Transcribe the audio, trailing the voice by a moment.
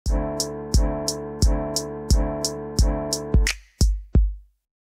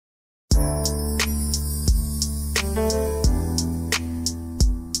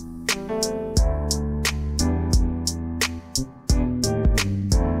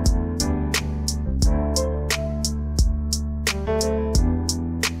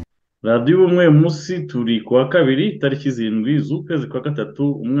radiyo ubumwe munsi turi kuwa kabiri tariki zirindwi z'ukwezi kwa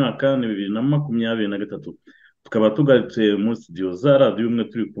gatatu umwaka ni 2023 tukaba tugarutse muri studio za radiyo ubumwe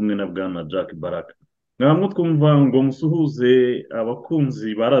turi kumwe na bwana Jack Baraka mwamwe twumva ngo musuhuze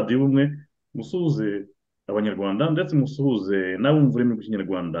abakunzi ba radiyo ubumwe musuhuze abanyarwanda ndetse musuhuze n'abumva ururimi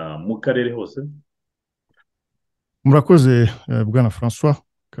rw'ikinyarwanda mu karere hose. Murakoze bwana François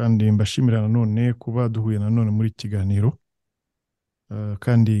kandi mbashimira nanone kuba duhuye nanone muri kiganiro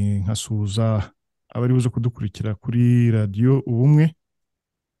kandi nkasuhuza abari buze kudukurikira kuri radiyo ubumwe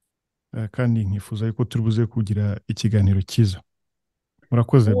kandi nkifuza yuko turi buze kugira ikiganiro cyiza.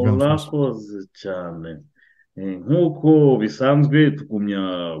 Murakoze bwana François. Murakoze cyane. Nk'uko bisanzwe tugumya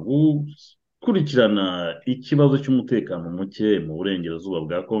gukurikirana ikibazo cy'umutekano muke mu burengerazuba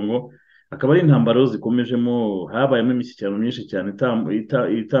bwa Kongo, akaba ari intambara zikomejemo habayemo imishyikirano myinshi cyane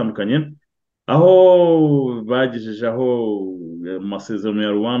itandukanye, aho bagejeje aho amasezerano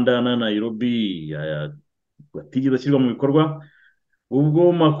ya Rwanda na Nairobi batigeze ashyirwa mu bikorwa.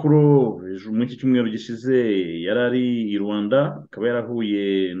 Ubwo Macron muri iki cyumweru gishize yari ari i Rwanda akaba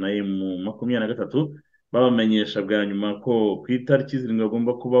yarahuye na M23 babamenyesha bwa nyuma ko ku itariki zirindwi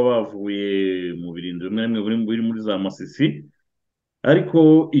bagomba kuba bavuye mu birindiro bimwe na bimwe biri muri za Masisi,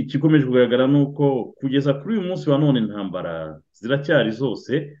 ariko igikomeje kugaragara ni uko kugeza kuri uyu munsi wa none intambara ziracyari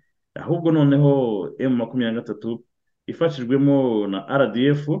zose, ahubwo noneho M23 ifashijwemo na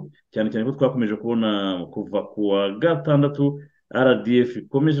RDF, cyane cyane ko twakomeje kubona kuva ku wa gatandatu RDF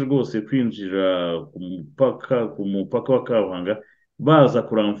ikomeje rwose kwinjira ku mupaka wa Kabuhanga baza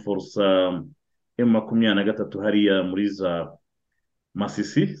kuramforsa M23 hariya muri za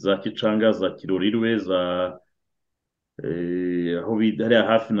Masisi, za Kicanga, za Kirorirwe, za aho hariya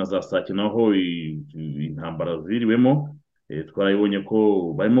hafi na za Sake naho intambara ziriwemo. Twarabonye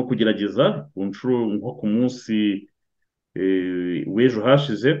ko barimo kugerageza ku nshuro nko ku munsi w'ejo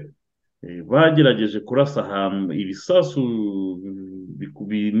hashize bagerageje kurasa ahantu ibisasu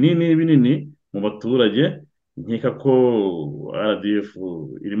binini mu baturage. Nkeka ko RDF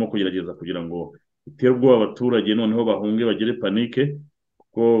irimo kugerageza kugira ngo itere ubwoba abaturage noneho bahunge bagire panike,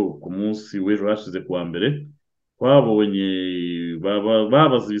 kuko ku munsi w'ejo hashize kuwa mbere twabonye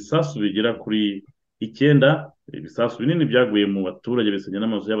babaza ibisasu bigera kuri 9, ibisasu binini byaguye mu baturage bisenya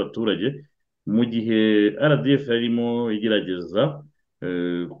n'amazu y'abaturage, mu gihe RDF yarimo igerageza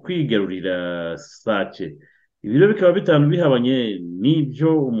kwigarurira Sake. Ibi rero bikaba bihabanye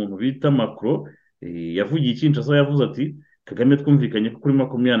n'ibyo umuntu bita Macron yavugiye Kinshasa, yavuze ati Kagame twumvikanye ko kuri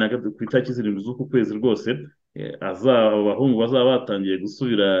 20 ku itariki zirindwi z'uku kwezi rwose abahungu bazaba batangiye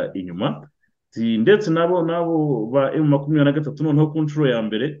gusubira inyuma, ndetse nabo ba M23 noneho ku nshuro ya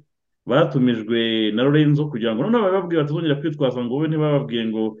mbere batumijwe na Lorenzo kugira ngo noneho bababwira batazongera kwitwaza ngo wowe ntibababwiye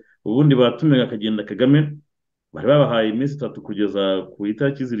ngo ubundi batumiwe akagenda Kagame. Bari babahaye iminsi 3 kugeza ku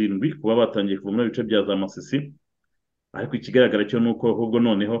itariki zirindwi kuba batangiye kuva muri bice bya za Masisi, ariko ikigaragara cyo nuko ahubwo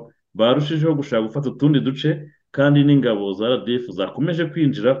noneho barushijeho gushaka gufata utundi duce, kandi n'ingabo za RDF zakomeje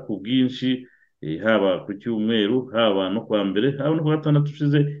kwinjira ku bwinshi, haba ku cyumweru, haba no kwa mbere, haba no kwa gatandatu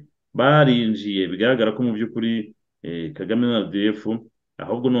ushize barinjiye. Bigaragara ko mu by'ukuri Kagame na RDF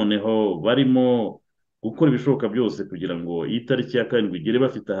ahubwo noneho barimo gukora ibishoboka byose kugira ngo iyi tariki ya karindwi igere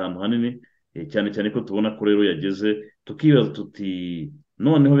bafite ahantu hanini, cyane cyane ko tubona ko rero yageze, tukibaza tuti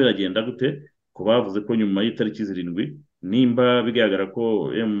noneho biragenda gute ko bavuze ko nyuma y'itariki zirindwi nimba bigaragara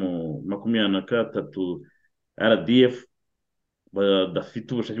ko M23 RDF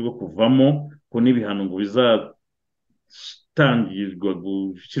badafite ubushake bwo kuvamo, ko n'ibihano ngo bizatangirwa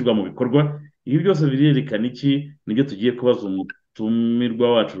gushyirwa mu bikorwa. Ibi byose birerekana iki? Nibyo tugiye kubaza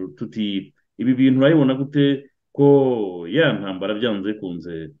umutumirwa wacu tuti ibi bintu urabibona gute ko ya ntambara byanze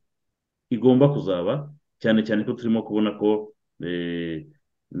kunze igomba kuzaba, cyane cyane ko turimo kubona ko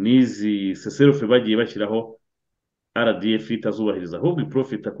n'izi seserufe bagiye bashyiraho RDF itazubahiriza, ahubwo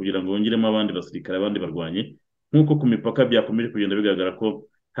iprofita kugira ngo yongeremo abandi basirikare, abandi barwanye, nk'uko ku mipaka byakomeje kugenda bigaragara ko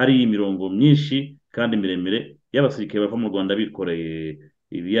hari imirongo myinshi kandi miremire y'abasirikare bava mu Rwanda bikoreye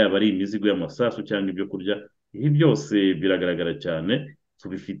yaba ari imizigo y'amasasu cyangwa ibyo kurya. Ibi byose biragaragara cyane,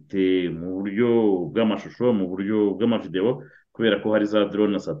 tubifite mu buryo bw'amashusho, mu buryo bw'amavideo, kubera ko hari za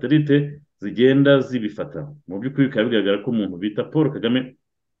drone na satellite zigenda zibifata. Mu by'ukuri bikaba bigaragara ko umuntu bita Paul Kagame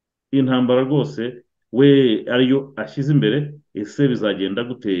intambara rwose we ariyo ashyize imbere. Ese bizagenda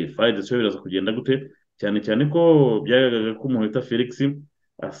gute? Faide biraza kugenda gute? Cyane cyane ko byagaragara ko umuntu bita Felix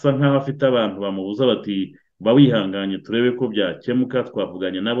asa nkaho afite abantu bamubuza bati bawihanganye turebe ko byakemuka,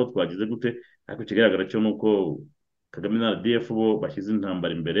 twavuganye nabo twagize gute. Ariko kigaragara cyo nuko Kagame na RDF bo bashyize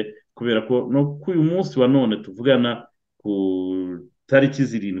intambara imbere, kubera ko no ku uyu munsi wa none tuvugana ku tariki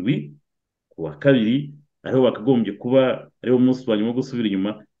zirindwi ku wa kabiri ariho bakagombye kuba ariho umunsi wa nyuma wo gusubira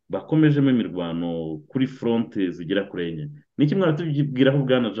inyuma, bakomejemo imirwano kuri fronte zigera kuri enye. Ni iki mwari tubibwiraho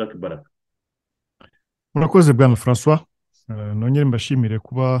bwana Jacques Baraka? murakoze bwana François. Nongere mbashimire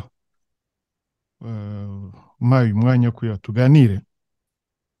kuba mpaye uyu mwanya wo kugira tuganire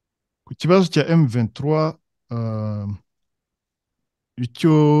ku kibazo cya M23.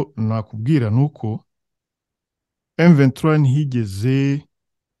 Icyo nakubwira ni uko M23 ntihigeze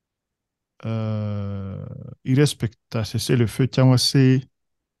irespekita cessez-le-feu cyangwa se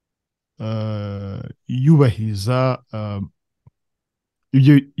yubahiriza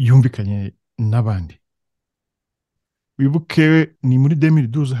ibyo yumvikanye n'abandi. Wibuke ni muri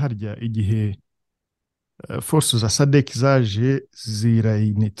 2012 harya igihe force za SADC zaje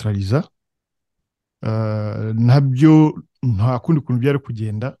zirayinetraliza, nabyo nta kundi kuntu byari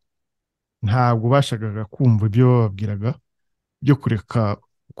kugenda, ntabwo bashakaga kumva ibyo bababwiraga byo kureka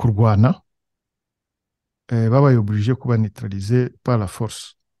kurwana, babayoborije kuba neutralize par la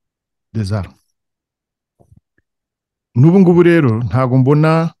force des armes. N'ubu ngubu rero ntabwo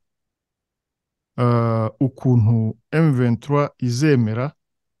mbona ukuntu M23 izemera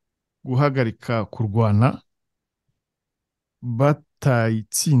guhagarika kurwana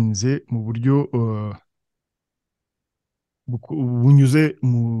batayitsinze mu buryo bunyuze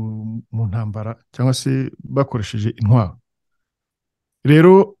mu ntambara cyangwa se bakoresheje intwaro.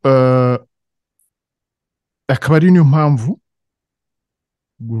 Rero akaba ari niyo mpamvu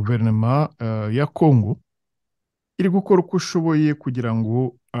guverinoma ya Congo iri gukora uko ishoboye kugira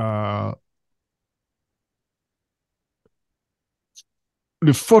ngo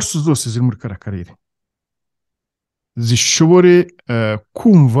force zose ziri muri kara karere zishobore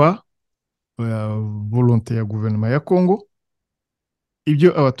kumva volonté ya guverinoma ya Congo,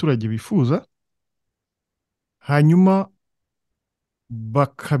 ibyo abaturage bifuza, hanyuma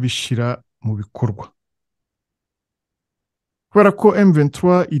bakabishyira mu bikorwa. Kubera ko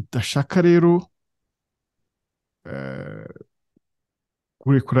M23 idashaka rero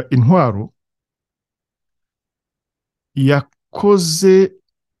kurekura intwaro,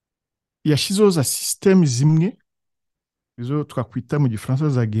 yashyizeho za système zimwe izo twakwita mu gifaransa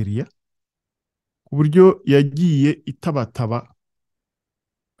za guerilla, ku buryo yagiye itabataba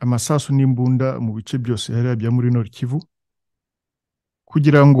amasasu n'imbunda mu bice byose hariya bya muri Nord Kivu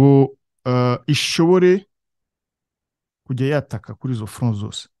kugira ngo ishobore kujya yataka kuri izo front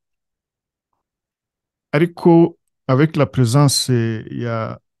zose. Ariko avec la présence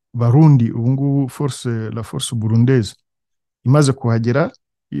ya Barundi, ubu ngubu la force burundaise imaze kuhagera,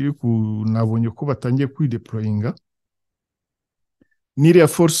 nabonye ko batangiye kwideployinga, n'iriya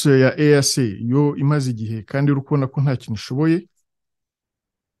force ya EAC yo imaze igihe kandi uri kubona ko nta kintu ishoboye.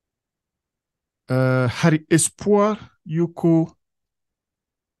 Hari espoir yuko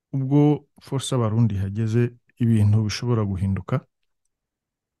ubwo force y'Abarundi hageze ibintu bishobora guhinduka,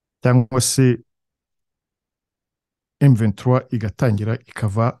 cyangwa se M23 igatangira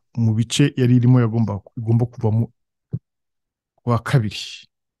ikava mu bice yari irimo igomba kuvamo wa kabiri.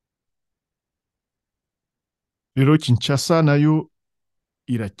 Rero Kinshasa nayo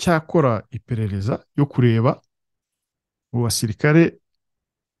iracyakora iperereza yo kureba mu basirikare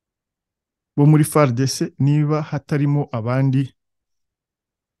bo muri FARDC niba hatarimo abandi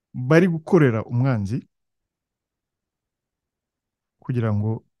bari gukorera umwanzi kugira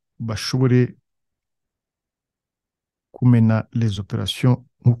ngo bashobore kumena les opérations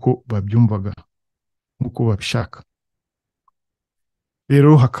nk'uko babyumvaga, nk'uko babishaka.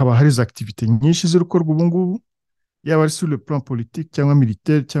 Rero hakaba hari za activité nyinshi ziri gukorwa ubu ngubu, yaba ari sur le plan politique cyangwa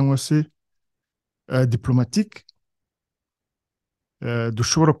militaire cyangwa se diplomatique.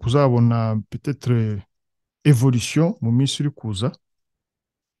 Dushobora kuzabona peut-être evolution mu minsi iri kuza,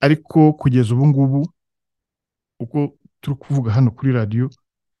 ariko kugeza ubu ngubu uko turi kuvuga hano kuri radio,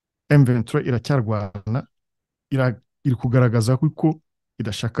 M23 iracyarwana, iri kugaragaza ko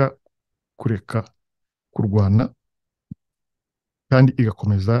idashaka kureka kurwana kandi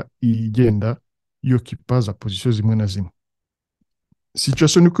igakomeza igenda yokipa za position zimwe na zimwe.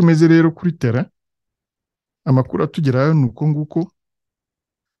 Situation niko imeze rero kuri terrain, amakuru atugerayo ni uko nguko.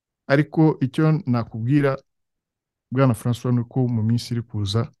 Ariko icyo nakubwira bwana François ni uko mu minsi iri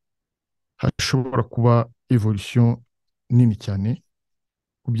kuza hashobora kuba evolution nini cyane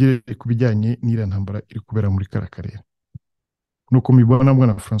ku bijyanye n'iriya ntambara iri kubera muri kara karere. Nuko mibona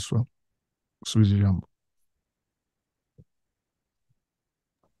bwana François, usubiza ijambo.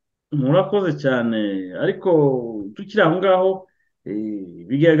 Murakoze cyane, ariko tukiri aho ngaho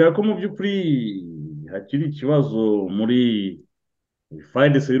bigaragara ko mu by'ukuri hakiri ikibazo muri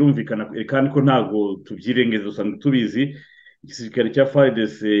FARDC. Birumvikana kandi ko ntabwo tubyirengeza, dusanzwe tubizi. Igisirikare cya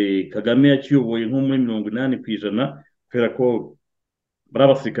FARDC Kagame yakiyoboye nko muri 80%, kubera ko bari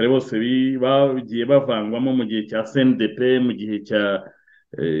abasirikare bose bagiye bavangwamo mu gihe cya CNDP, mu gihe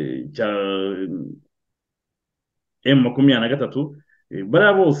cya M23,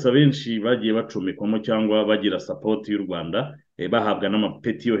 bariya bose abenshi bagiye bacumikwamo cyangwa bagira sapoti y'u Rwanda, bahabwa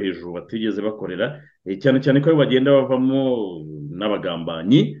n'amapeti yo hejuru batigeze bakorera, cyane cyane ko bagenda bavamo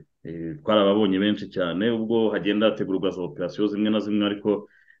n'abagambanyi, twarababonye benshi cyane ubwo hagenda hategurwa za operasiyo zimwe na zimwe ariko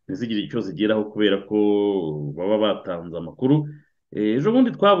ntizigire icyo zigeraho kubera ko baba batanze amakuru. Ejo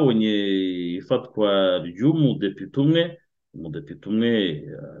bundi twabonye ifatwa ry'umudepite umwe, umudepite umwe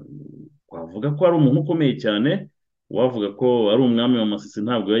twavuga ko ari umuntu ukomeye cyane, uwavuga ko ari umwami wa Masisi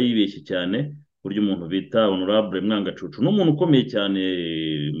ntabwo yibeshye cyane, burya umuntu bita honorable Mwangacucu n'umuntu ukomeye cyane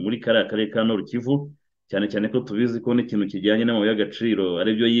muri kariya karere ka Nord Kivu, cyane cyane ko tubizi ko n'ikintu kijyanye n'amabuye y'agaciro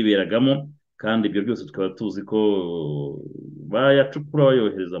aribyo yiberagamo, kandi ibyo byose tukaba tuzi ko bayacukura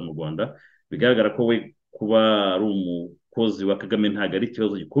bayohereza mu Rwanda. Bigaragara ko we kuba ari umukozi wa Kagame ntabwo ari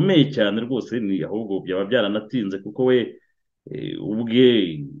ikibazo gikomeye cyane rwose, ni ahubwo byaba byaranatinze kuko we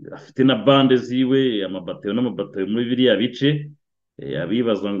ubwe afite na bande ziwe, amabatayo n'amabatayo muri biriya bice.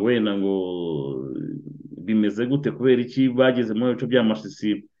 Abibaza ngo wenda ngo bimeze gute kubera iki bageze mu bice bya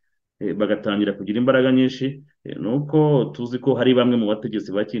Masisi bagatangira kugira imbaraga nyinshi, nuko tuzi ko hari bamwe mu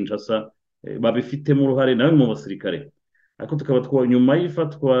bategetsi ba Kinshasa babifitemo uruhare nawe mu basirikare. Ariko tukaba nyuma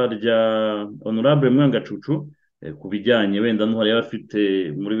y'ifatwa rya honorable Mwangacucu ku bijyanye wenda n'uhari yari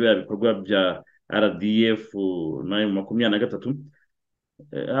afite muri biriya bikorwa bya RDF na M23,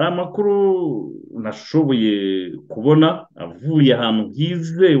 hari amakuru nashoboye kubona avuye ahantu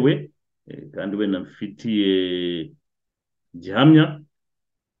hizewe, kandi wenda mfitiye gihamya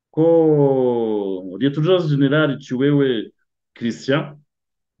ko Lieutenant General Chiwewe Christian,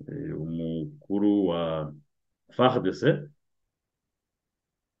 umukuru wa FARDC,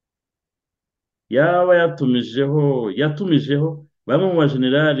 yaba yatumijeho bamwe mu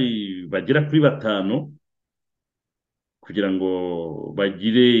bajenerali bagera kuri 5 kugira ngo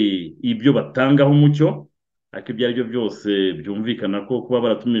bagire ibyo batangaho umucyo. Ariko ibyo ari byo byose byumvikana ko kuba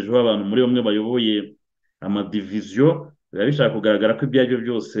baratumijeho abantu muri bamwe bayoboye amadiviziyo biba bishaka kugaragara ko ibyo ari byo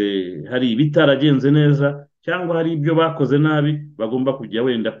byose hari ibitaragenze neza cyangwa hari ibyo bakoze nabi bagomba kujya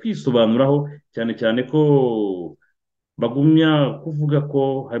wenda kwisobanuraho, cyane cyane ko bagumya kuvuga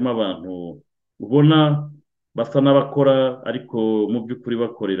ko harimo abantu ubona basa n'abakora ariko mu by'ukuri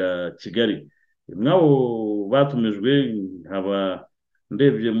bakorera Kigali. Mwabo batumijwe nkaba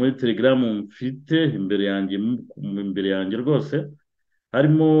ndebye muri Telegram mfite imbere yanjye rwose,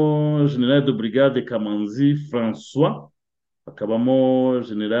 harimo General de Brigade Kamanzi François, hakabamo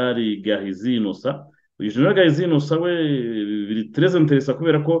General Gahizi Innocent. Uyu General Gahizi Innocent we biri très intéressant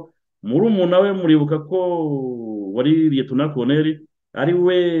kubera ko muri umuntu we muribuka ko wari Lieutenant Colonel, ari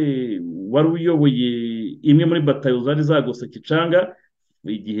we wari uyoboye imwe muri batayo zari zagose Kicanga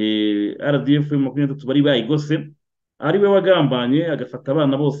igihe RDF 23 bari bayigose, ari we wagambanye agafata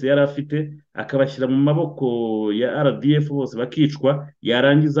abana bose yari afite akabashyira mu maboko ya RDF bose bakicwa,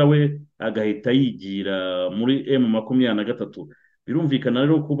 yarangiza we agahita yigira muri M23. Birumvikana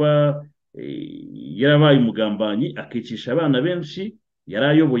rero kuba yarabaye umugambanyi akicisha abana benshi yari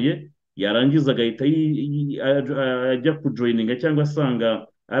ayoboye, yarangiza agahita ajya kujoininga cyangwa asanga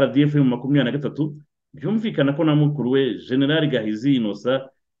RDF 23. Byumvikana ko na mukuru we General Gahizi Innocent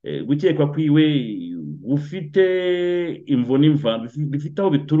gukekwa kwiwe ufite imvo n'imva bifite aho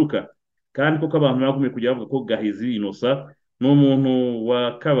bituruka, kandi koko abantu bagumye kujya bavuga ko Gahizi Innocent ni umuntu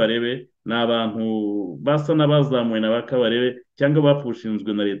wa Kabarebe, ni abantu basa n'abazamuwe na ba Kabarebe cyangwa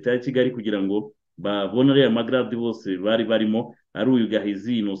bapushinzwe na leta ya Kigali kugira ngo babone ariya magrade bose bari barimo, ari uyu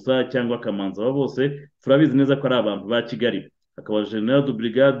Gahizi Innocent cyangwa Kamanzi. Aba bose turabizi neza ko ari abantu ba Kigali. Akaba General de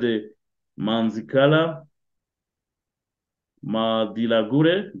Brigade Manzikala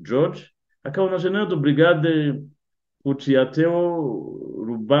Madiragure George, akaba na General de Brigade Uchiateo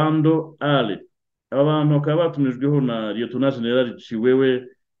Rubando Ale. Aba bantu bakaba batumijweho na Lieutenant General Chiwewe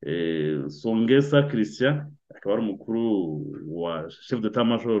Songesa Christian, akaba ari umukuru wa chef d'état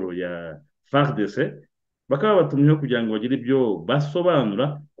major ya FARDC. Bakaba batumyeho kugira ngo bagire ibyo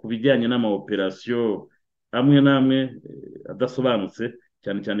basobanura ku bijyanye n'amaoperasiyo amwe n'amwe adasobanutse,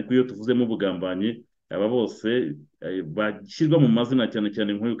 cyane cyane ko iyo tuvuzemo ubugambanyi aba bose bashyirwa mu mazina, cyane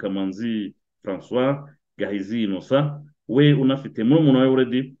cyane nk'uyu Kamanzi François, Gahizi Innocent we unafite muri umuntu we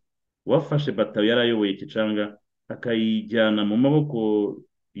already wafashe batayo yarayoboye Kicanga akayijyana mu maboko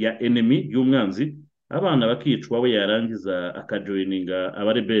ya enemy y'umwanzi, abana bakicwa we yarangiza akajoininga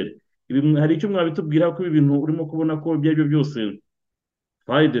abarebere. Ibi hari icyo mwabitubwira ko ibi bintu urimo kubona ko ibyo aribyo byose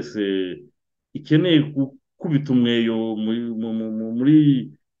FARDC ikeneye gukubita umweyo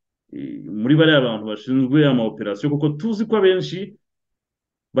muri bariya abantu bashinzwe ama operasiyo, kuko tuzi ko abenshi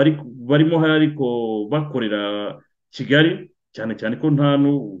barimo hari ariko bakorera Kigali, cyane cyane ko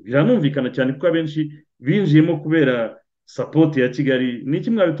biranumvikana cyane ko abenshi binjiyemo kubera sapoti ya Kigali. Ni iki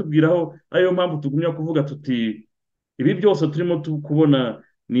mwabitubwiraho? Ariyo mpamvu tugumya kuvuga tuti ibi byose turimo kubona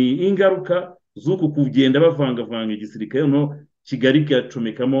ni ingaruka z'uku kugenda bavangavanga igisirikare no Kigali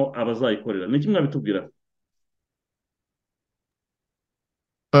igacomekamo abazayikorera. Ni iki mwabitubwiraho?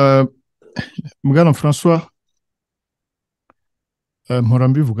 Bwana Francois, mpora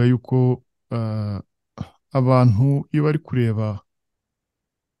mbivuga yuko abantu iyo bari kureba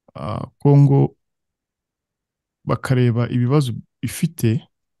Kongo bakareba ibibazo ifite,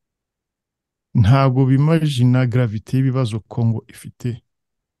 ntabwo bimajina gravite y'ibibazo Kongo ifite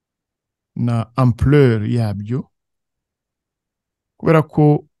na ampleur yabyo, kubera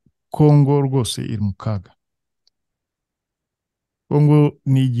ko Kongo rwose iri mu kaga. Kongo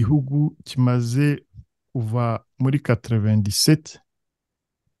ni igihugu kimaze kuva muri 97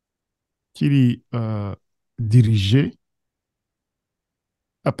 kiri dirige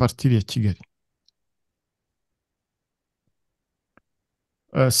a partir ya Kigali.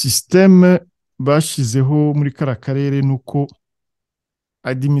 Système bashizeho muri kara karere nuko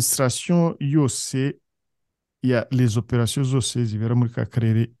administration yose ya les opérations zose zibera muri kara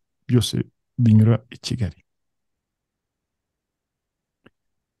karere byose binyura i Kigali.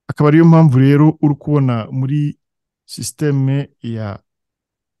 Akaba ariyo mpamvu rero uri kubona muri système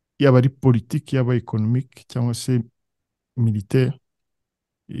yaba ari politique yaba économique cyangwa se militaire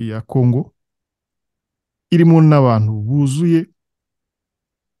ya Congo irimo n'abantu buzuye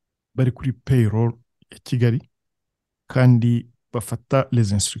bari kuri payroll ya Kigali kandi bafata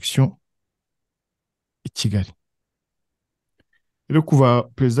les instructions i Kigali. Rero kuva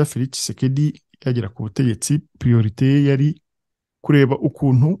Perezida Felix Tshisekedi yagera ku butegetsi, priorité ye yari kureba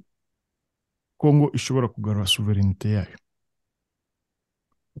ukuntu Kongo ishobora kugarura sovereignty yayo,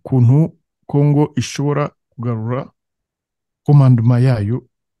 ukuntu Kongo ishobora kugarura commandement yayo,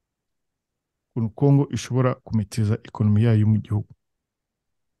 ukuntu Kongo ishobora kumetiza ekonomi yayo mu gihugu.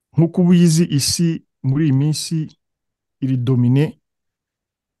 Nk'uko ubizi, isi muri iyi minsi iri domine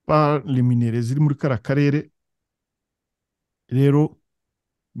par les minéraux ziri muri kara karere. Rero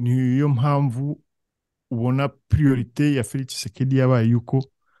niyo mpamvu ubona priorité ya Felix Tshisekedi yabaye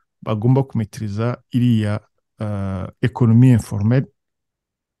yuko bagomba kumetiriza iriya ekonomi informelle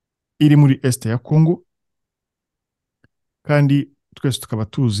iri muri este ya Congo, kandi twese tukaba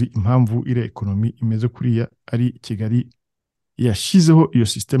tuzi impamvu iriya ekonomi imeze kuriya ari Kigali yashizeho iyo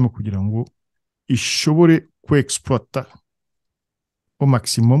système kugira ngo ishobore ku-exploiter au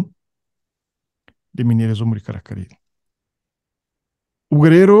maximum les minéraux zo muri kara karere. Ubwo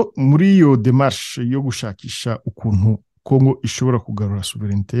rero muri iyo démarche yo gushakisha ukuntu Kongo ishobora kugarura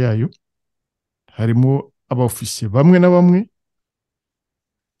sovereignty yayo, harimo abaofisiye bamwe na bamwe,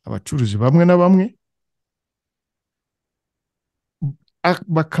 abacuruzi bamwe na bamwe,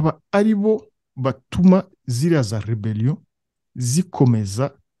 bakaba ari bo batuma ziriya za rebellion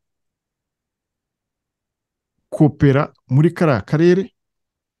zikomeza kopera muri kariya karere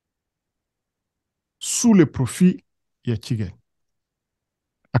sous le profit ya Kigali.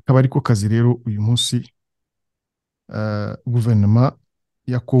 Akaba ariko kazi rero uyu munsi gouvernement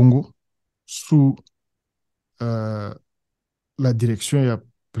ya Congo sous la direction ya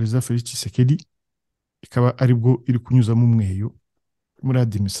Perezida Felix Tshisekedi ikaba aribwo iri kunyuzamo umweyo muri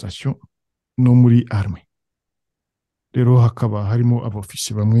administration no muri armée. Rero hakaba harimo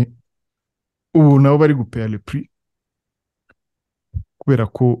abofisiye bamwe ubu nabo bari gupea le prix kubera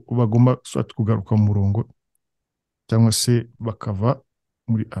ko bagomba soit kugaruka mu murongo cyangwa se bakava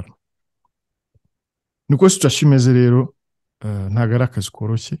muri armée. Niko situation imeze rero, ntago ari akazi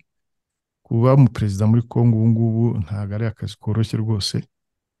koroshye kuba mu perezida muri Congo. Ubu ngubu ntago ari akazi koroshye rwose,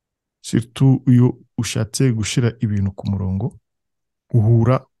 surtout iyo ushatse gushira ibintu ku murongo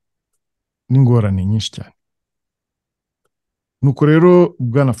uhura n'ingorane nyinshi cyane. Nuko rero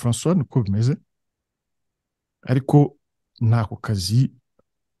Bwana François niko bimeze, ariko ntako kazi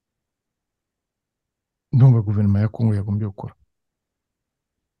ndumva guverinoma ya Congo yagombye gukora.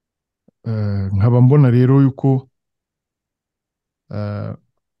 Nkaba mbona rero yuko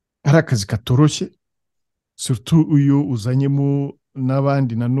ari akazi katoroshye, surtout iyo uzanyemo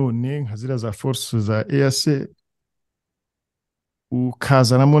n'abandi nanone nka ziriya za force za EAC,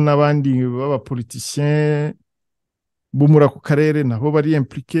 ukazanamo n'abandi b'abapoliticiens bo muri ako karere nabo bari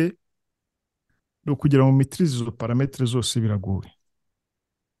impliqué, no kugira ngo maîtrise izo parametres zose biragoye.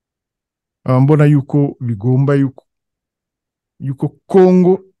 Mbona yuko bigomba yuko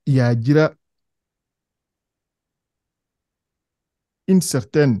Congo yagira une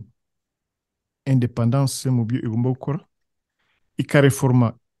certaine indépendance mu byo igomba gukora,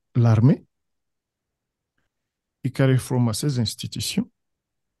 ikareforma l'armée ikareforoma ces institutions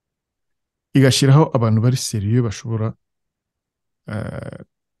igashyiraho abantu bari serieux bashobora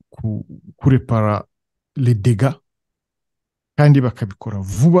kurepara les dégâts kandi bakabikora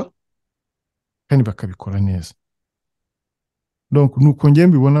vuba kandi bakabikora neza. Donc nuko ngiye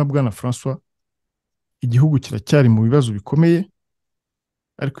mbibona bwana François, igihugu kiracyari mu bibazo bikomeye,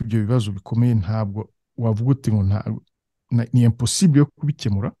 ariko ibyo bibazo bikomeye ntabwo wavuga uti ngo ni impossible yo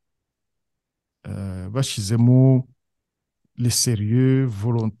kubikemura bashizemo les sérieux,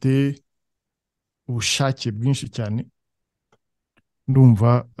 volonté, ubushake bwinshi cyane.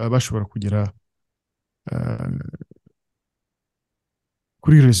 Ndumva bashobora kugera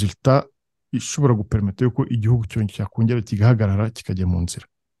kuri resultat ishobora gupermeta yuko igihugu cyongera cyakongera kigahagarara kikajya mu nzira.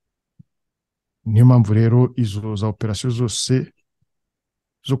 Niyo mpamvu rero izo za operasiyo zose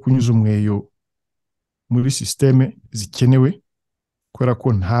zo kunyuza umweyo muri systeme zikenewe, kubera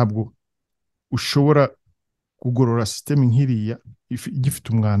ko ntabwo ushobora kugorora systeme nk'iriya igifite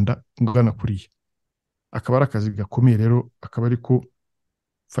umwanda ungana kuriya. Akaba ari akazi gakomeye rero, akaba ariko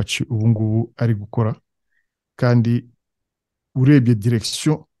Faci ubu ngubu ari gukora, kandi urebye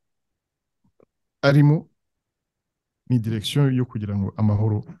direction arimo ni direction yo kugira ngo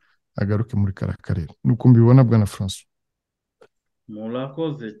amahoro agaruke muri kara karere. Nuko mbibona bwana François.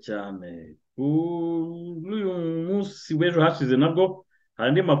 Murakoze cyane. Kuri uyu munsi w'ejo hashize nabwo hari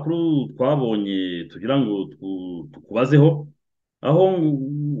andi makuru twabonye tugira ngo tukubazeho, aho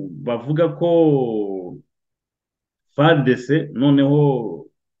bavuga ko FARDC noneho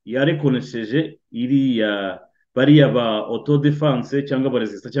yarekonesheje bariya ba autodefense cyangwa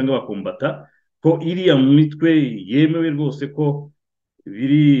abaresista cyangwa abakombata, ko iriya mitwe yemewe rwose ko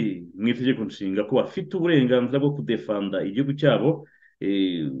biri mu itegeko nshinga ko bafite uburenganzira bwo kudefanda igihugu cyabo.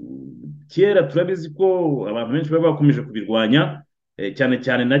 Kera turabizi ko abantu benshi baba bakomeje kubirwanya, cyane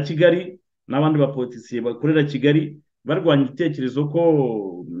cyane na Kigali n'abandi bapolitisiye bakorera Kigali barwanya igitekerezo ko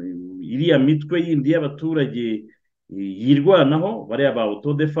iriya mitwe yindi y'abaturage yirwanaho, bariya ba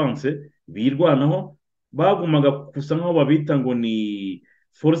autodefense birwanaho, bagumaga gusa nkaho babita ngo ni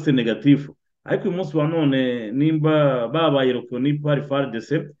force negative. Ariko uyu munsi wa none nimba babaye rokoni par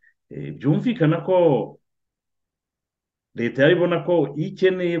FARDC, byumvikana ko leta yaribona ko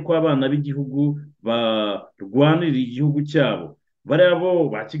ikeneye ko abana b'igihugu barwanirira igihugu cyabo. Bariya bo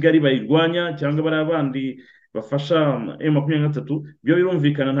ba Kigali bayirwanya cyangwa bariya bandi bafasha M23, byo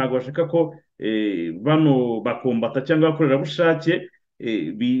birumvikana ntabwo bashaka ko bano bakombata cyangwa abakorerabushake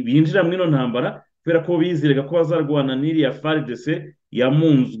binjira muri ino ntambara, kubera ko bizeraga ko bazarwana n'iriya FARDC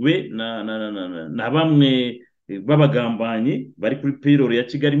yamunzwe na bamwe b'abagambanyi bari kuri payroll ya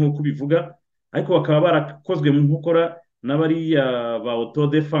Kigali nk'uko bivuga, ariko bakaba barakozwe mu nkokora n'abariya ba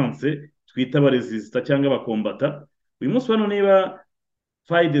autodefense twita abaresista cyangwa abakombata. Uyu munsi hano niba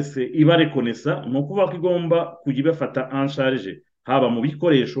FARDC ibarekonesa, ni ukuvuga ko igomba kujya ibafata en charge, haba mu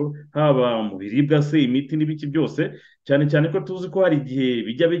bikoresho, haba mu biribwa se, imiti n'ibiki byose, cyane cyane ko tuzi ko hari igihe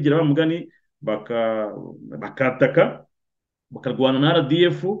bijya bigira ba mugani bakataka bakarwana na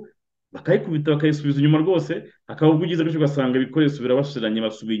RDF bakayikubita bakayisubiza inyuma rwose, akaba ubwo ugize gutyo ugasanga ibikoresho birabashiranye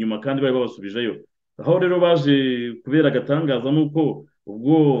basubiye inyuma kandi bari babasubijeyo. Aho rero baje kubera agatangaza nuko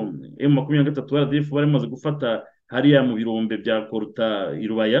ubwo M23 RDF bari bamaze gufata hariya mu birombe bya Koruta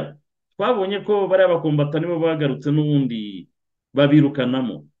Irubaya, twabonye ko bari abakombata nibo bagarutse n'ubundi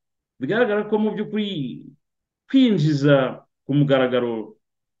babirukanamo. Bigaragara ko mu by'ukuri kwinjiza ku mugaragaro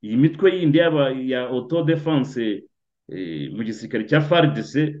iyi mitwe yindi ya autodefense mu gisirikare cya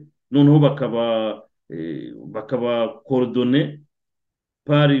FARDC, noneho bakaba coordonné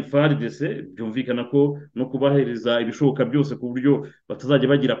par FARDC, byumvikana ko no kubahereza ibishoboka byose ku buryo batazajya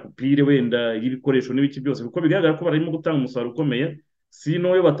bagira kupire wenda y'ibikoresho n'ibiki byose, kuko bigaragara ko barimo gutanga umusaruro ukomeye. Si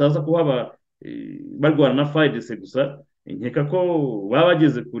noyo bataza kuhaba barwana na FARDC gusa, nkeka ko baba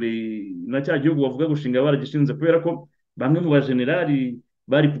bageze kure na cya gihugu bavuga gushinga baragishinze, kubera ko bamwe mu bajenerali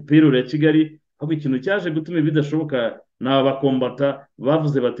bari ku payroll ya Kigali, ahubwo ikintu cyaje gutuma bidashoboka n'aba bakombata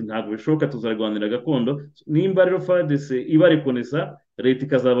bavuze bati ntabwo bishoboka, tuzarwanira gakondo. Nimba rero FARDC ibarekonesa, leta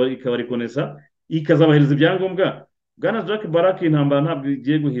ikabarekonesa, ikazabahereza ibyangombwa, bwana Jack Barak, intambara ntabwo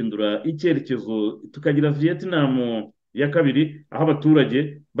igiye guhindura icyerekezo, tukagira Vietnam ya kabiri, aho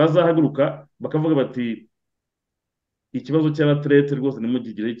abaturage bazahaguruka bakavuga bati ikibazo cy'abatrete rwose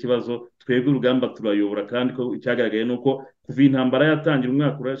nimugigireho ikibazo, twebwe urugamba turayobora. Kandi ko cyagaragaye nuko kuva intambara yatangira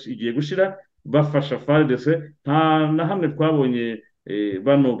umwaka igiye gushira bafasha FARDC, nta na hamwe twabonye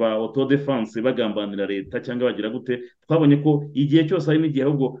bano ba autodefense bagambanira leta cyangwa bagira gute. Twabonye ko igihe cyose hari n'igihe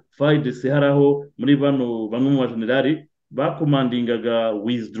ahubwo FARDC hari aho muri bamwe mu bajenerali bakomandingaga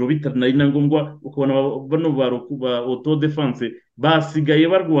withdraw bitanari na ngombwa, ukabona bano ba auto defense basigaye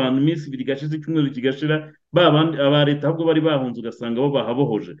barwana iminsi ibiri igashize, icyumweru kigashira, ba bandi aba leta ahubwo bari bahunze ugasanga bo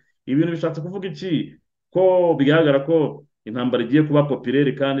bahabohoje. Ibintu bishatse kuvuga iki? Ko bigaragara ko intambara igiye kuba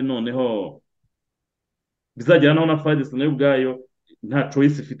populaire, kandi noneho bizagera naho na FARDC nayo ubwayo nta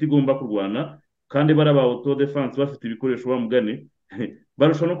choice ifite, igomba kurwana, kandi bari aba auto defense bafite ibikoresho wa mugani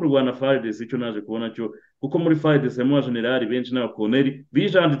barusha no kurwana FARDC. Icyo naje kubona cyo, kuko muri FARDC harimo abajenerali benshi n'abakoloneli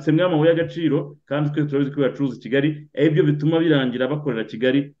bijanditsemo amabuye y'agaciro, kandi twe turabizi ko bacuruza i Kigali, ibyo bituma birangira bakorera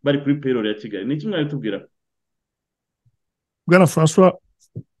Kigali bari kuri payroll ya Kigali. Ni iki mwabitubwira? Bwana François,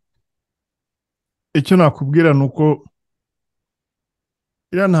 icyo nakubwira ni uko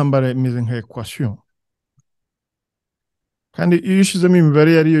iriya ntambara imeze nka equation, kandi iyo ushyizemo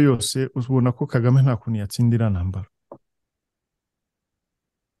imibare iyo ari yo yose ubona ko Kagame nta kuntu yatsinda iriya ntambara.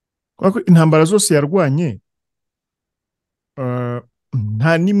 Kubera ko intambara zose yarwanye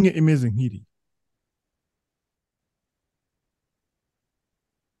nta n'imwe imeze nk'iri.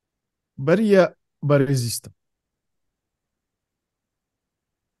 Bariya baresista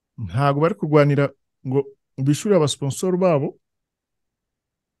ntabwo bari kurwanira ngo bishyure abasiponsoro babo,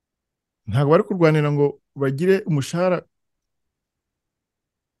 ntabwo bari kurwanira ngo bagire umushahara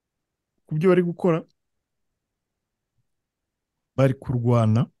ku byo bari gukora. Bari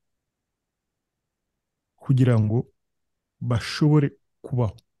kurwana kugira ngo bashobore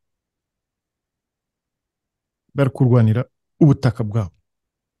kubaho, bari kurwanira ubutaka bwabo.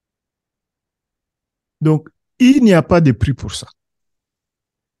 Donc il n'y a pas de prix pour ça.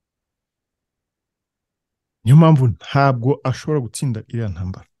 Niyo mpamvu ntabwo ashobora gutsinda iriya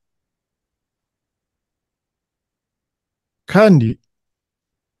ntambara, kandi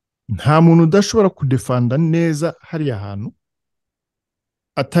nta muntu udashobora kudefanda neza hariya hantu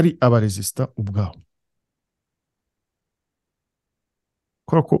atari abaresista ubwabo,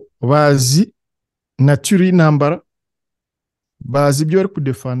 kubera ko bazi nature y'intambara, bazi ibyo bari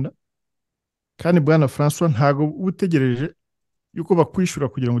kudefanda. Kandi bwana François, ntabwo uba utegereje yuko bakwishyura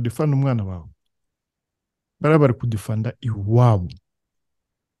kugira ngo udefande umwana wawe, bari kudefanda iwabo.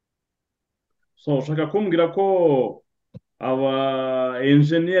 So ushaka kumbwira ko aba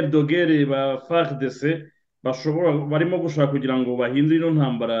engineer dogere ba FARDC barimo gushaka kugira ngo bahindure ino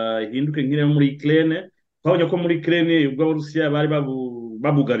ntambara ihinduke nk'iriya muri Ukraine? Twabonye ko muri Ukraine ubwo Abarusiya bari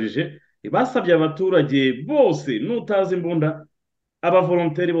babugarije, basabye abaturage bose n'utazi imbunda,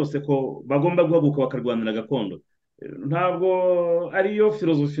 abavolonteri bose, ko bagomba guhaguruka bakarwanira gakondo. Ntabwo ariyo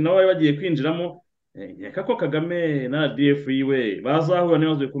filozofi nabo bari bagiye kwinjiramo. Nkeka ko Kagame na RDF yiwe bazahura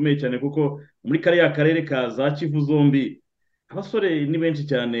n'ibibazo bikomeye cyane, kuko muri kariya karere ka za Kivu zombi abasore ni benshi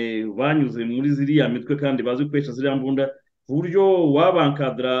cyane banyuze muri ziriya mitwe kandi bazi gukoresha ziriya mbunda, ku buryo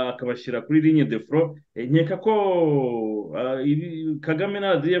wabankadira akabashyira kuri ligne de front. Nkeka ko Kagame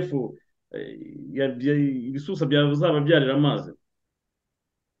na RDF ibisusa byazaba byarira amazi.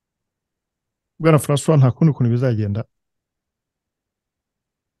 Bwana François, nta kundi kuntu bizagenda.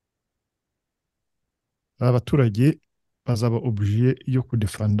 Abaturage bazaba obligé yo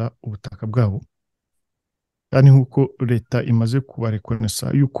kudefanda ubutaka bwabo, kandi nk'uko leta imaze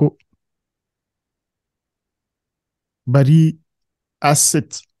kubarekonesa yuko bari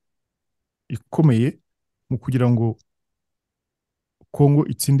asset ikomeye mu kugira ngo Kongo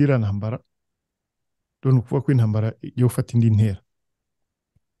itsindira ntambara, dore ukuvuga ko intambara yo gufata indi ntera.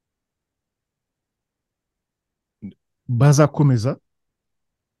 Bazakomeza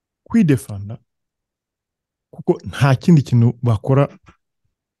kwidefanda kuko nta kindi kintu bakora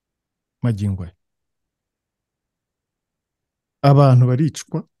magingo aya. Abantu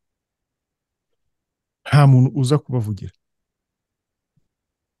baricwa, nta muntu uza kubavugira.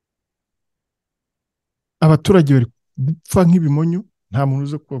 Abaturage bari gupfa nk'ibimonyo, nta muntu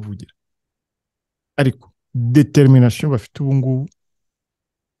uza kubavugira. Ariko determination bafite ubu ngubu,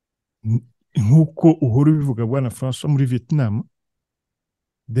 nk'uko uhora ubivuga bwana François, muri Vietnam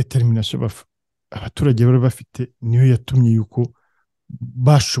determination abaturage bari bafite niyo yatumye yuko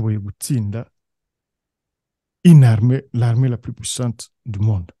bashoboye gutsinda l'armée la plus puissante du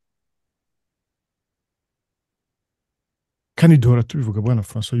monde. Kandi duhora tubivuga bwana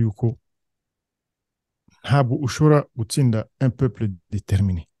François yuko ntabwo ushobora gutsinda un peuple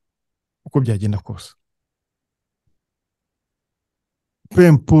déterminé uko byagenda kose. Peu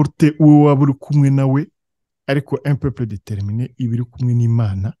importe uwo waba uri kumwe nawe, ariko un peuple déterminé iba iri kumwe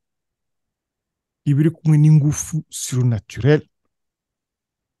n'Imana, iba iri kumwe n'ingufu surnaturelle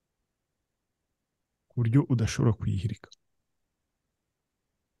ku buryo udashobora kuyihirika.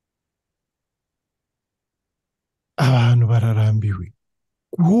 Abantu bararambiwe,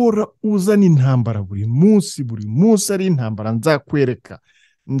 guhora uzana intambara buri munsi ari intambara, nzakwereka,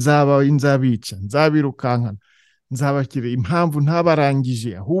 nzabica, nzabirukankana, nzabakire impamvu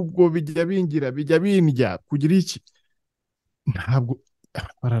ntabarangije, ahubwo bijya bindya kugira iki. Ntabwo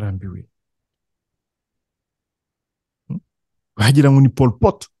bararambiwe. Wagira ngo ni Pol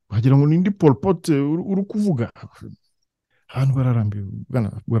Pot, wagira ngo ni indi Pol Pot uri kuvuga. Abantu bararambiwe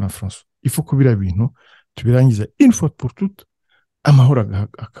bwana François. Ifu ko biriya bintu tubirangiza une fois pour toutes, amahoro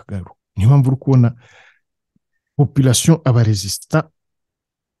akagaruka. Niyo mpamvu uri kubona population abaresista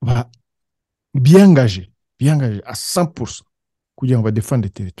biyangaje à 100% kugira ngo badefende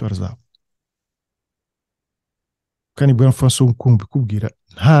territoire zabo. Kandi bwana François nk'uko mbikubwira,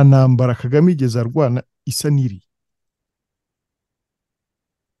 nta ntambara Kagame igeze arwana isa n'iri.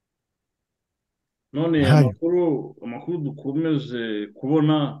 none Ntayo. amakuru dukomeje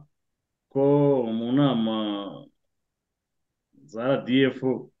kubona ko mu nama za RDF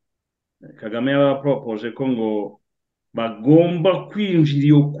Kagame yaporopoje ko ngo bagomba kwinjira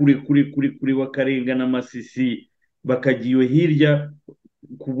iyo kure bakarengana amasisi bakajya iyo hirya,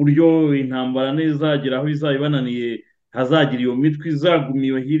 ku buryo intambara ntizagera aho izaba ibananiye, hazagira iyo mitwe izaguma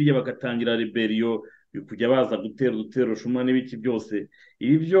iyo hirya bagatangira reberiyo kujya baza gutera udutero shuma n'ibiki byose.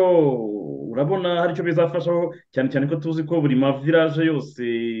 Ibi byo urabona hari icyo bizafashaho, cyane cyane ko tuzi ko buri mavilaje yose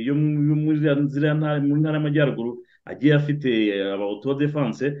yo muri ntara y'amajyaruguru agiye afite aba auto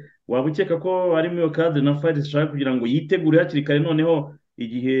defense. Waba ukeka ko ari muri iyo cadre na FARDC ishaka kugira ngo yitegure hakiri kare, noneho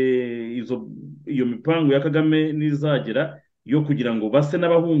igihe iyo mipango ya Kagame nizagera yo kugira ngo base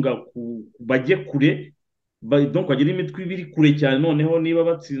n'abahunga bajye kure, donc bagira imitwe ibiri kure cyane, noneho niba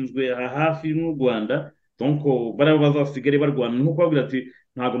batsinzwe hafi n'u Rwanda, donc bariya bazasigare barwana, nko kubabwira ati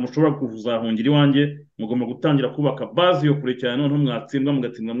ntabwo mushobora kuzahungira iwanjye, mugomba gutangira kubaka base yo kure cyane, noneho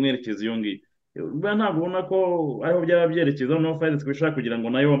mugatsindwa mwerekeza iyo ngiyo. Ntabwo ubona ko ariho byaba byerekeza, noneho FARDC bishaka kugira ngo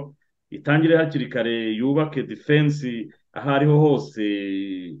nayo itangire hakiri kare, yubake defense aho ariho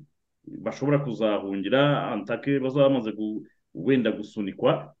hose bashobora kuzahungira, antake bazaba bamaze wenda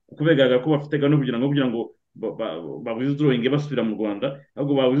gusunikwa, kuko begaga ko bafite gahunda kugira ngo bawithdrawing basubira mu Rwanda,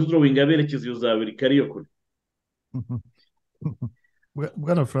 ahubwo bawithdrawing berekeza iyo za buri kariyo kure.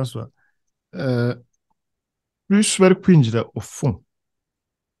 Bwana François, plus bari kwinjira au fond,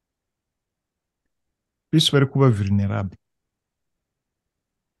 plus bari kuba vulnerable.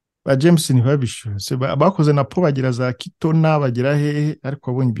 Ba James ntibabishyuze, bakoze na po bagira za Kitona, bagira hehe,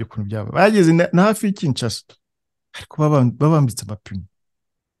 ariko babonye ibyo kuntu byaba bageze na hafi y'Kinshasa, ariko babambitse amapine.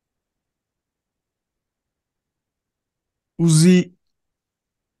 Uzi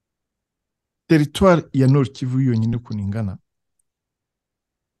territoire ya Nord Kivu yonyine ukuntu ingana,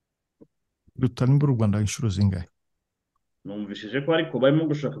 rutanimba u Rwanda inshuro zingahe? Numvishije ko ariko barimo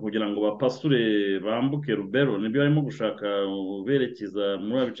gushaka kugira ngo bapasure bambuke Rubero, nibyo barimo gushaka berekeza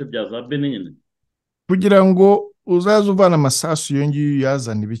muri bice bya za Beni nyine, kugira ngo uzaze uvana amasasu iyo ngiyo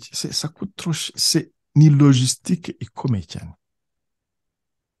yazana ibiki. Ni logistique ikomeye cyane.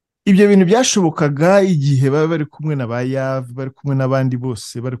 Ibyo bintu byashobokaga igihe baba bari kumwe na ba Yav, bari kumwe n'abandi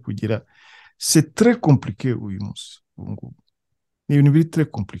bose bari kugira. C'est très compliqué uyu munsi. Ni ibintu biri très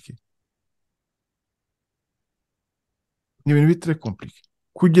compliqué. Ni ibintu biri très compliqué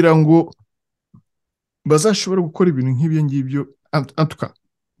kugira ngo bazashobore gukora ibintu nk'ibyo ngibyo. En tout cas,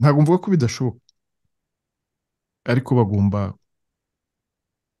 ntabwo mvuga ko bidashoboka, ariko bagomba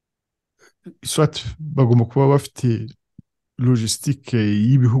kuba bafite logistique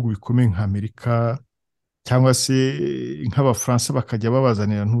y'ibihugu bikomeye nka Amerika cyangwa se nk'Abafaransa, bakajya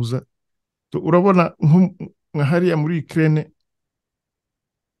babazanira ntuza. Urabona nka hariya muri Ukraine,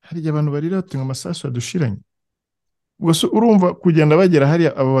 hariya abantu barira batunga amasasu adushiranye. Gusa urumva kugenda bagera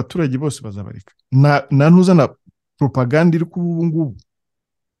hariya, aba baturage bose bazabareka na ntuza na propaganda iri kuba ubu ngubu.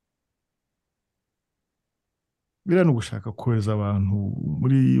 Biriya ni ugushaka kohereza abantu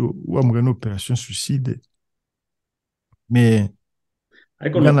muri wa mugani operation suicide. Mais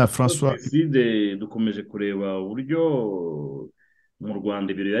ariko bwana François, suicide dukomeje kureba uburyo mu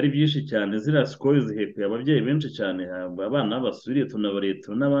Rwanda ibiro yari byinshi cyane, ziriya sikoro zihekuye ababyeyi benshi cyane, abana basuriye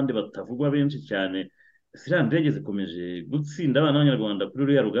tunabaretura n'abandi batavugwa benshi cyane. Ziriya ndege zikomeje gutsinda abana b'Abanyarwanda kuri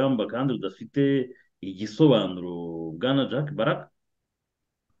ruriya rugamba kandi rudafite igisobanuro. Bwana Jack Baraka,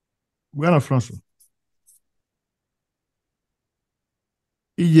 bwana François,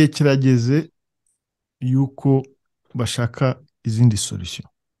 igihe kirageze yuko bashaka izindi solution.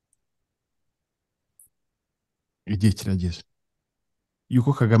 Igihe kirageze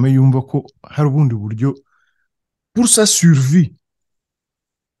yuko Kagame yumva ko hari ubundi buryo pour sa survie,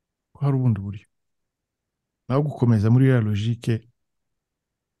 hari ubundi buryo naho gukomeza muri ya logique,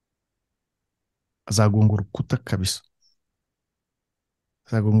 azagonga urukuta kabisa,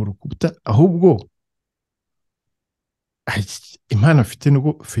 azagonga urukuta ahubwo impano afite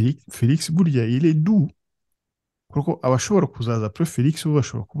nuko Felix burya ile du kuko abashobora kuzaza pro Felix bo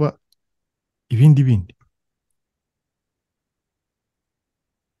bashobora kuba ibindi bindi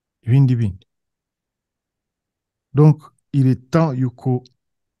donc il est temps yuko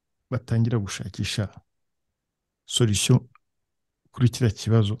batangira gushakisha solution kuri kiriya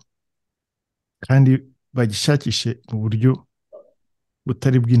kibazo kandi bagishakishe mu buryo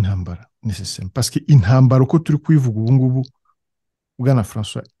butari bw'intambara necessaire parce que intambara uko turi kuyivuga ubu ngubu bwana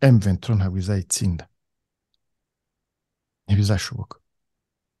François M23 ntabwo izayitsinda ntibizashoboka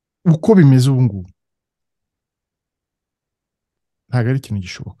uko bimeze ubu ngubu ntabwo ari ikintu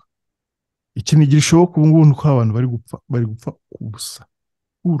gishoboka ikintu gishoboka ubu ngubu ni uko abantu bari gupfa ubusa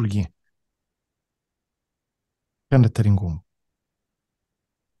urye kandi atari ngombwa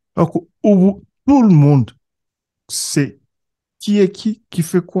ubu tout le monde sait qui est qui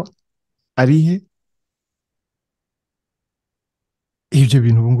fait quoi arihe ibyo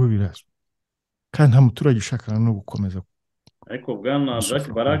bintu ubu ngubu birazwi kandi nta muturage ushaka no gukomeza ariko bwana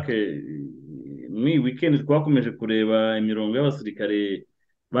Jack Barake muri weekend twakomeje kureba imirongo y'abasirikare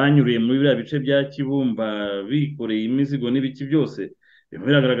banyuriye muri biriya bice bya Kibumba bikoreye imizigo n'ibiki byose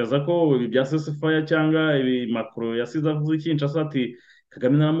biragaragaza ko ibi bya ceasefire cyangwa ibi Macron yasize avuze Kinshasa ati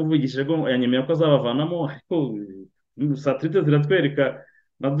Kagame naramuvugishije ko yanyemeye ko azabavanamo ariko satelite ziratwereka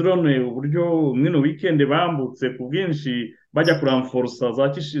na drone uburyo mwino weekend bambutse ku bwinshi bajya kuramforsa za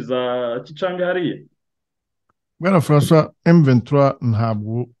Kicanga hariya. bwana François M23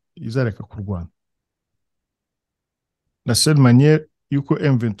 ntabwo izareka kurwana la seule manière yuko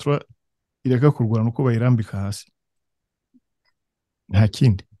M23 ireka kurwana uko bayirambika hasi nta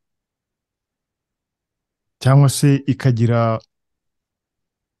kindi cyangwa se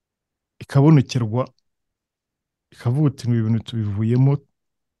ikabonekerwa ikavuga uti ibintu tubivuyemo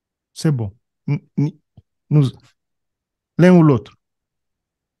c'est bon nous l'un ou l'autre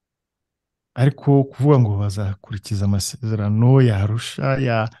ariko kuvuga ngo bazakurikiza amasezerano ya Arusha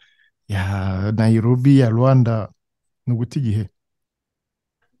ya Nairobi ya Rwanda ni uguta igihe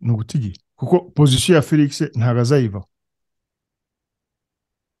kuko position ya Felix ntabwo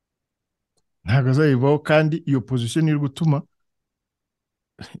azayivaho kandi iyo position iri gutuma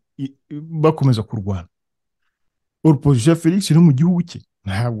bakomeza kurwana position ya Felix iri mu gihugu cye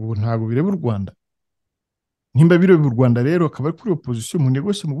ntabwo bireba u Rwanda nimba bireba u Rwanda rero akaba ari kuri iyo position mu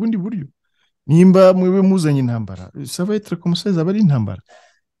negose mu bundi buryo nimba mwe muzanye intambara ça va être comme ça izaba ari intambara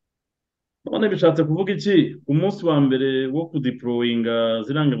none bishatse kuvuga iki umunsi wa mbere wo kudeployinga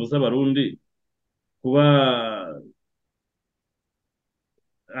zirangabo z'abarundi kuba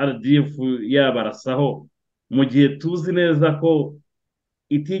RDF yabarasaho mu gihe tuzi neza ko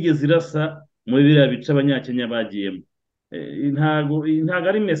itigeze irasa muri biriya bice abanyakenya bagiyemo ntago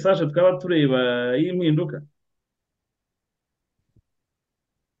ari message twaba tureba y'impinduka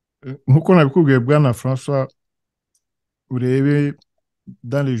nkuko nabikubwiye bwana François urebe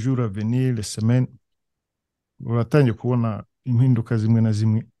dans les jours à venir les semaines uratangiye kubona impinduka zimwe na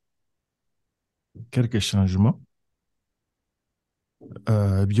zimwe quelques changements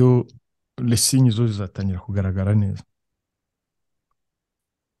byo les signes zo zizatangira kugaragara neza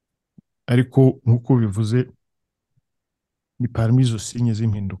ariko nkuko bivuze ni parmi izo signes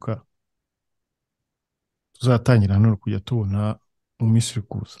z'impinduka tuzatangira no kujya tubona mu minsi iri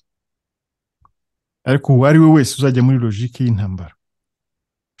kuza ariko uwo ari we wese uzajya muri logique y'intambara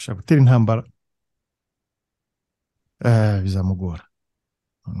ushaka gutera intambara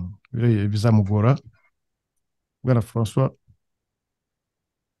bizamugora bwana François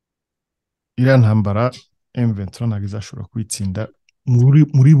iriya ntambara M23 ntabwo izashobora kwitsinda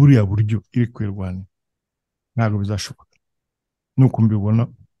muri buriya buryo iri kwirwanya ntabwo bizashoboka nuko mbibona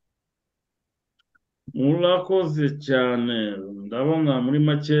murakoze cyane ndabona muri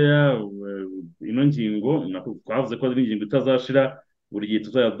makeya ino ngingo twavuze ko ari ingingo itazashira buri gihe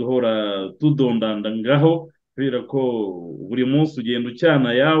tuzajya duhora tudondanda ngaho kubera ko buri munsi ugenda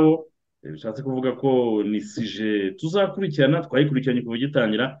ucyana yawo bishatse kuvuga ko ni sije tuzakurikirana twayikurikiranye kuva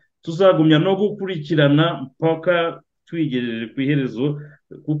gitangira tuzagumya no gukurikirana mpaka twigejeje ku iherezo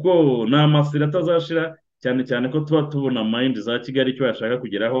kuko ni amasira atazashira cyane cyane ko tuba tubona mind za Kigali icyo yashaka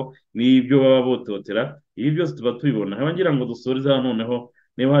kugeraho n'ibyo baba bototera ibi byose tuba tubibona haba ngira ngo dusoreze hano noneho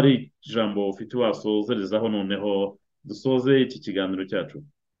niba hari ijambo ufite wasozerezaho noneho dusoze iki kiganiro cyacu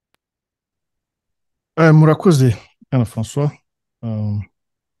murakoze bwana François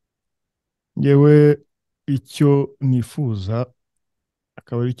yewe icyo nifuza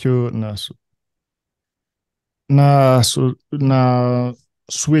akaba ari cyo na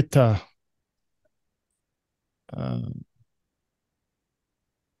suweta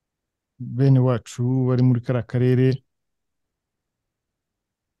bene wacu bari muri kariya karere.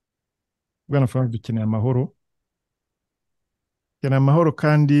 Bwana Frank, dukeneye amahoro, dukeneye amahoro,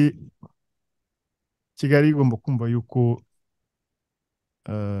 kandi Kigali igomba kumva yuko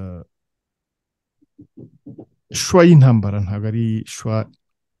shwa y'intambara ntabwo ari shwa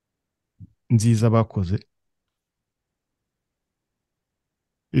nziza bakoze,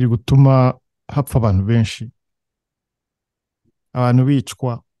 iri gutuma hapfa abantu benshi, abantu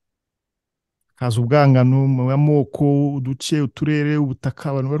bicwa, haza ubwangano mu moko, uduce, uturere, ubutaka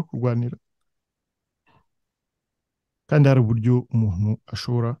abantu bari kurwanira, kandi hari uburyo umuntu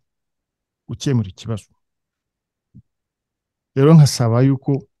ashobora gukemura ikibazo. Rero nkasaba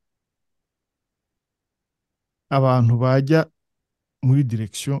yuko abantu bajya muri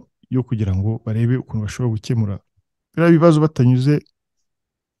direction yo kugira ngo barebe ukuntu bashobora gukemura biriya bibazo batanyuze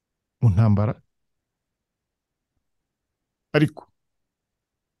mu ntambara, ariko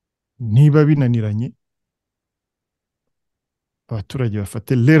niba binaniranye abaturage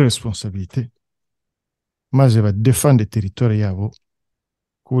bafate les responsabilités maze badefende territoire yabo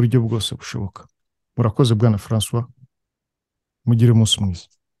ku buryo bwose bushoboka. Murakoze Bwana François, mugire umunsi mwiza.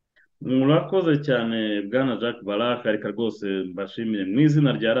 murakoze cyane bwana Jack Baraka, reka rwose mbashimire mu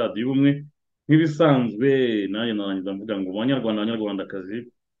izina rya radiyo ubumwe. Nk'ibisanzwe nanjye narangiza mvuga ngo banyarwanda banyarwandakazi,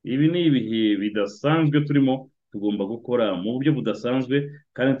 ibi ni ibihe bidasanzwe turimo, tugomba gukora mu buryo budasanzwe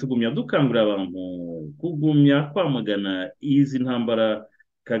kandi tugumya dukangurira abantu kugumya kwamagana izi ntambara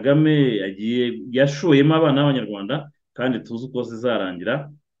Kagame yashoyemo abana b'abanyarwanda, kandi tuzi uko zizarangira.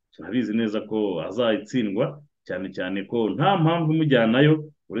 Turabizi neza ko azayitsindwa, cyane cyane ko nta mpamvu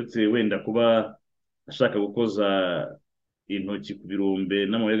imujyanayo uretse wenda kuba ashaka gukoza intoki ku birombe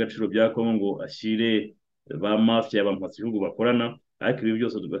n'amabuye y'agaciro bya Kongo ngo ashyire ba mafiya bampatse ibihugu bakorana, ariko ibi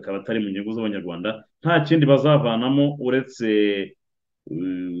byose bakaba atari mu nyungu z'abanyarwanda. Nta kindi bazavanamo uretse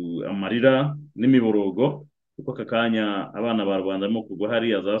amarira n'imiborogo, kuko aka kanya abana ba rubanda barimo kugwa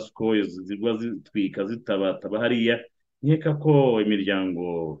hariya, za sikoye zigwa zitwika zitabataba hariya. Nkeka ko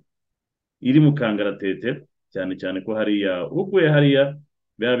imiryango iri mu kangaratete, cyane cyane ko hariya uguye hariya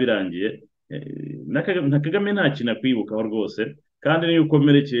biba birangiye. Na Kagame nta kintu akwibukaho rwose, kandi niyo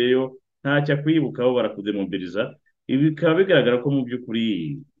ukomerekeyeyo ntacyo akwibukaho, barakudemobiliza. Ibi bikaba bigaragara ko mu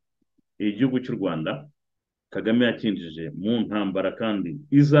by'ukuri igihugu cy'u Rwanda Kagame yakinjije mu ntambara kandi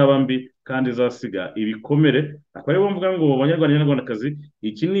izaba mbi, kandi izasiga ibikomere. Akaba ariyo mvuga ngo banyarwanda n'abanyarwandakazi,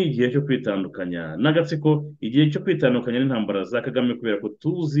 iki ni igihe cyo kwitandukanya n'agatsiko, igihe cyo kwitandukanya n'intambara za Kagame, kubera ko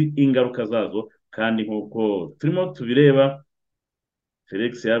tuzi ingaruka zazo. Kandi nk'uko turimo tubireba,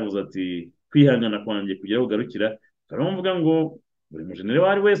 Felix yavuze ati kwihangana kwanjye kugera aho ugarukira. Akaba mvuga ngo buri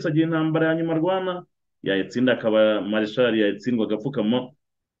mujenerali wese agira intambara ya nyuma arwana, yayitsinda akaba marishali, yayitsindwa agapfukama.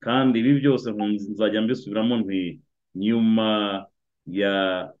 Kandi ibi byose nzajya mbisubiramo nti nyuma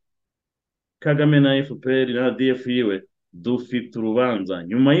ya Kagame na FPR na RDF yiwe dufite urubanza,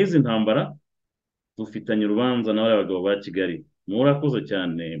 nyuma y'izi ntambara dufitanye urubanza na bariya bagabo ba Kigali. Murakoze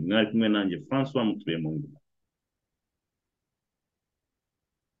cyane, mwari kumwe nanjye François Mutuyemungu.